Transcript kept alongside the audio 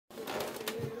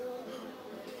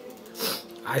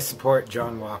I support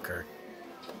John Walker.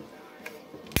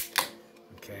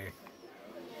 Okay.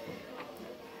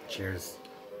 Cheers.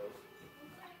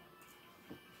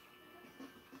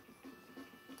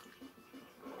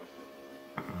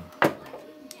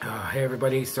 Hey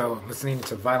everybody, so I'm listening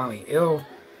to Violently Ill.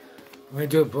 I'm going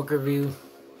to do a book review.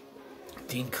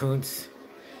 Dean Koontz.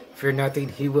 Fear nothing,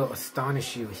 he will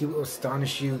astonish you. He will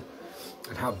astonish you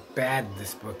on how bad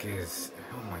this book is.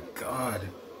 Oh my god.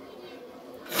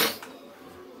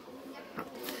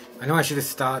 I know I should have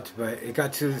stopped, but it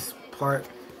got to this part.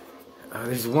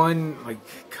 There's one like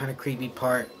kind of creepy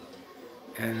part,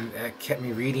 and that kept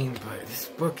me reading, but this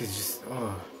book is just,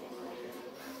 oh.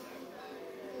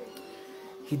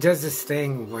 He does this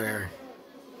thing where,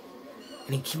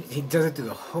 and he does it through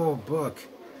the whole book,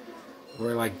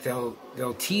 where like they'll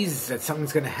tease that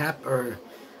something's gonna happen, or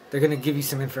they're gonna give you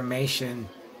some information,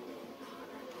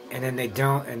 and then they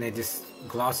don't, and they just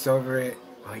gloss over it,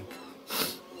 like,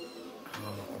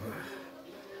 oh.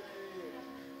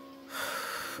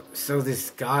 So this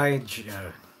guy,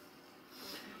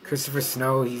 Christopher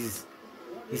Snow, he's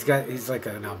like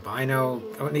an albino.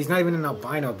 Oh, he's not even an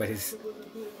albino, but his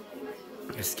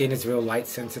skin is real light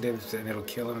sensitive, and it'll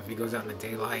kill him if he goes out in the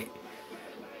daylight.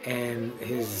 And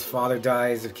his father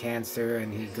dies of cancer,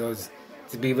 and he goes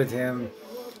to be with him,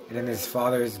 and then his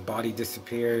father's body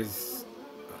disappears,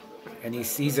 and he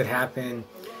sees it happen,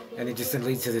 and it just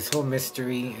leads to this whole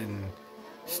mystery and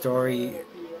story,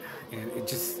 and it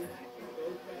just,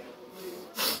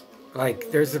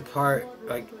 like, there's a part,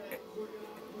 like,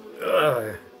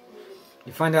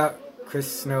 you find out Chris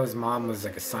Snow's mom was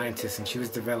like a scientist, and she was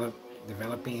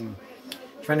developing,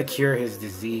 trying to cure his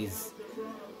disease,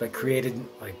 but created,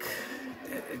 like,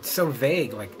 it's so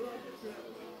vague, like,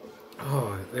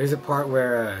 oh, there's a part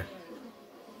where,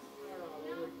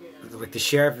 like, the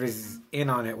sheriff is in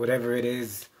on it, whatever it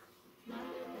is,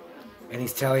 and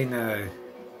he's telling,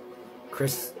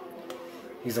 Chris,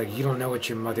 he's like, you don't know what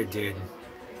your mother did,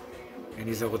 and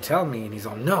he's like, well, tell me, and he's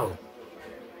all, no,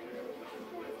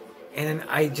 and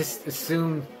I just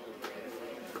assume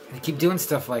they keep doing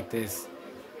stuff like this,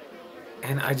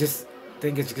 and I just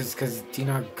think it's just because Dean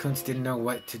Koontz didn't know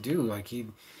what to do. Like he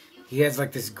has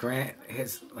like this grant,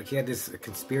 he had this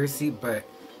conspiracy, but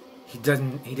he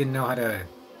didn't know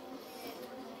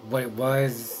what it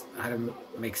was, how to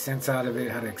make sense out of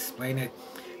it, how to explain it.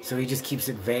 So he just keeps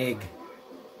it vague.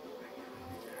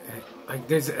 Like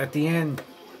at the end,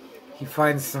 he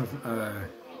finds some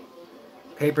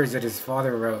papers that his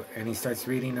father wrote, and he starts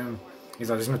reading them. He's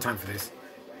like, "There's no time for this."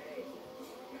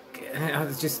 And I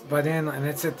was just, by then, and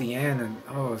it's at the end, and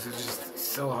oh, it's just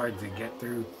so hard to get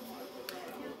through.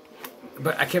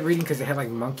 But I kept reading because it had like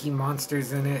monkey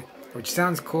monsters in it, which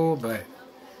sounds cool, but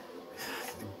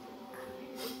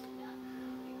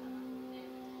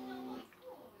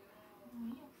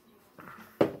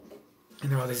you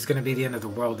know, this is going to be the end of the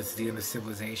world. It's the end of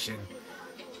civilization.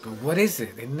 But what is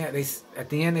it? At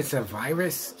the end, it's a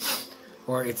virus,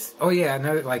 or it's, oh yeah,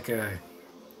 another, like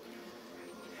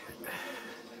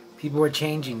people are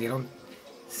changing. They don't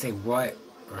say what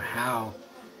or how,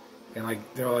 and like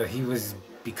he was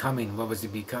becoming. What was he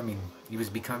becoming? He was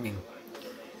becoming,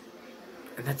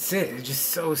 and that's it. It's just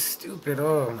so stupid.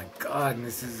 Oh my god! And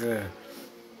this is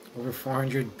over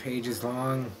 400 pages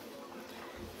long.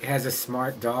 It has a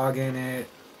smart dog in it.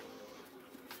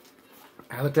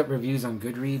 I looked up reviews on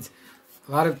Goodreads.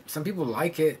 Some people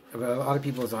like it, but a lot of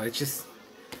people it's just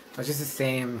the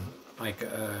same. Like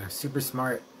a super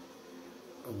smart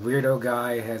weirdo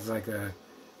guy has like a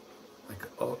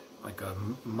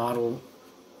model,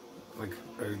 like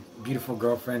a beautiful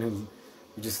girlfriend who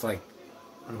just like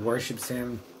worships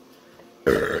him,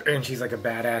 and she's like a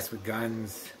badass with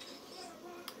guns.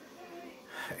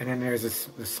 And then there's a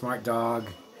smart dog,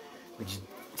 which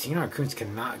Dean Koontz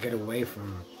cannot get away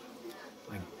from.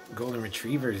 Like golden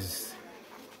retrievers.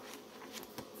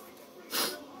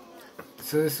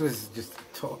 So this was just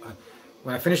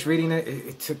when I finished reading it,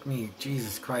 it took me,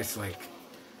 Jesus Christ, like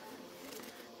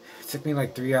it took me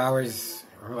like 3 hours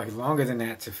or like longer than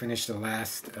that to finish the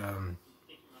last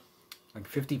like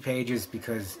 50 pages,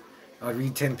 because I would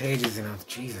read 10 pages and I was,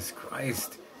 Jesus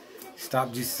Christ,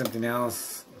 stop, do something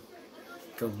else,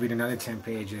 go read another 10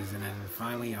 pages, and then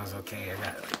finally I was okay. I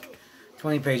got like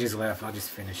 20 pages left. I'll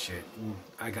just finish it.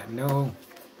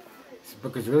 This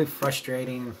book was really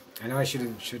frustrating. I know I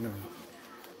shouldn't have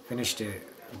finished it,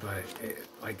 but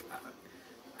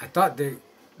I thought they're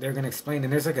gonna explain,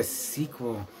 and there's like a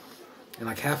sequel, and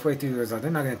like halfway through, there's like,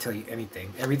 they're not gonna tell you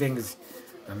anything. Everything is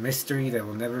a mystery that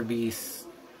will never be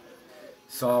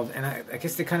solved, and I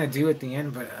guess they kind of do at the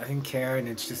end, but I didn't care, and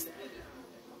it's just,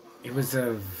 it was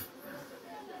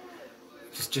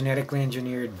just just genetically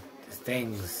engineered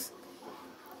things.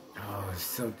 Oh,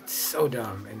 so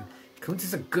dumb. And Koontz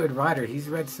is a good writer. He's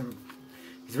written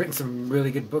some really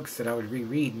good books that I would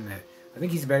reread, and that I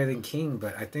think he's better than King.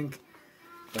 But I think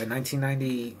by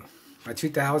 1990, by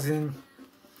 2000,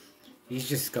 he's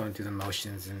just going through the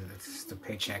motions, and it's just a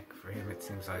paycheck for him. It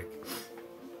seems like.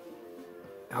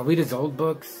 I'll read his old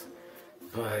books,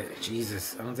 but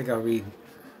Jesus, I don't think I'll read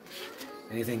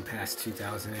anything past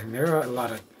 2000. And there are a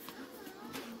lot of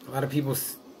people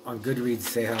on Goodreads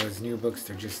say how his new books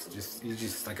are he's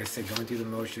just, like I said, going through the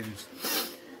motions,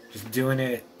 just doing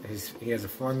it. He has a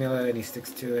formula and he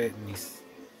sticks to it, and he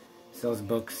sells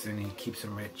books and he keeps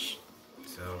them rich.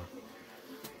 So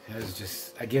I'm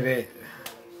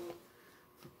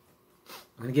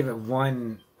gonna give it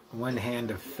one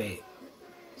hand of fate.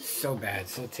 So bad,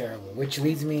 so terrible. Which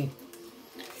leads me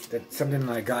that something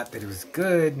I got that was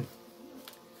good.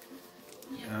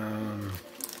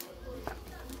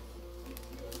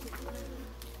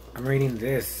 I'm reading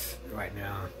this right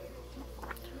now.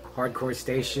 Hardcore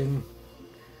Station.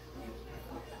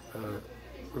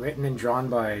 Written and drawn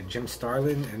by Jim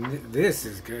Starlin, and this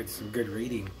is good. Some good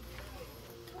reading.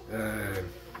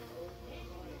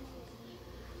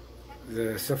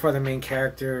 So far the main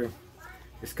character,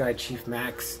 this guy Chief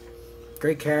Max,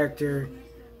 great character,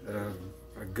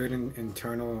 a good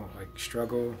internal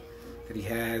struggle that he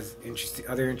has.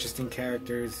 Other interesting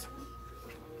characters.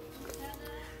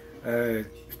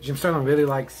 Jim Starlin really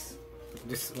likes,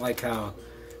 just like how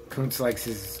Koontz likes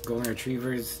his golden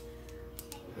retrievers.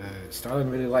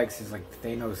 Starlin really likes his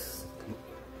Thanos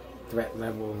threat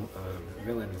level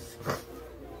villains,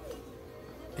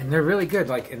 and they're really good.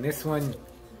 Like in this one,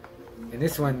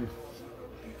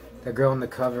 the girl on the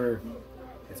cover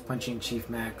is punching Chief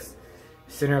Max.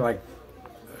 Sinner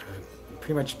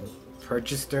pretty much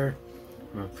purchased her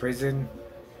from a prison,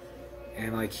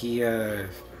 and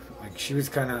she was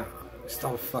kind of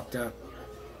still fucked up,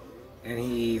 and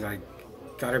he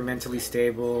got her mentally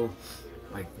stable,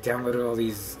 downloaded all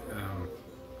these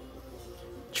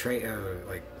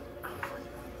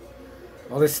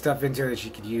all this stuff into her that she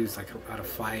could use how to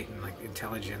fight and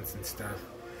intelligence and stuff.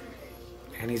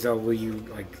 And he's all, will you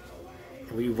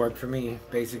work for me,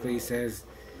 basically, he says.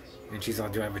 And she's all,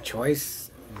 do I have a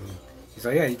choice? And he's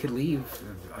like, yeah, you could leave.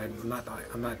 I'm not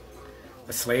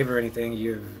a slave or anything.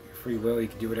 You have free will, you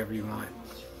can do whatever you want.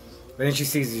 But then she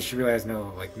realizes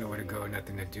nowhere to go,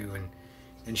 nothing to do,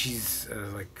 and she's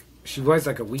she was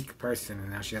a weak person,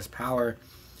 and now she has power,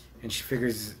 and she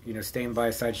figures, staying by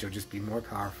his side, she'll just be more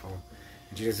powerful,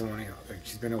 and she doesn't want to,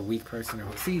 she's been a weak person.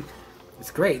 See,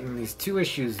 it's great, and these 2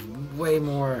 issues, way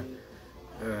more,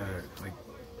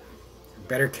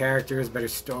 better characters, better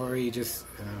story, just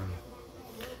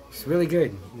really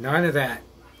good. None of that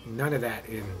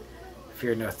in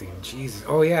Fear Nothing. Jesus.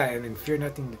 Oh yeah, and in Fear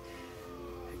Nothing,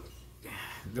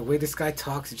 the way this guy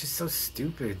talks is just so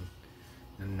stupid,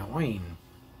 annoying.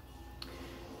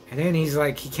 And then he's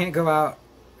he can't go out.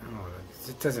 Oh,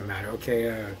 it doesn't matter.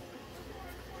 Okay,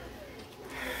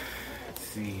 let's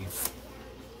see.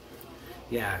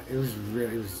 Yeah, it was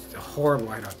a horrible.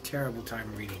 I had a terrible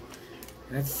time reading.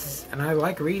 And I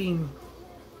like reading,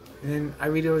 and then I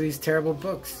read all these terrible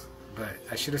books. But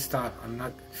I should have stopped. I'm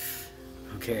not.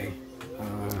 Okay.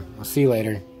 I'll see you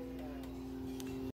later.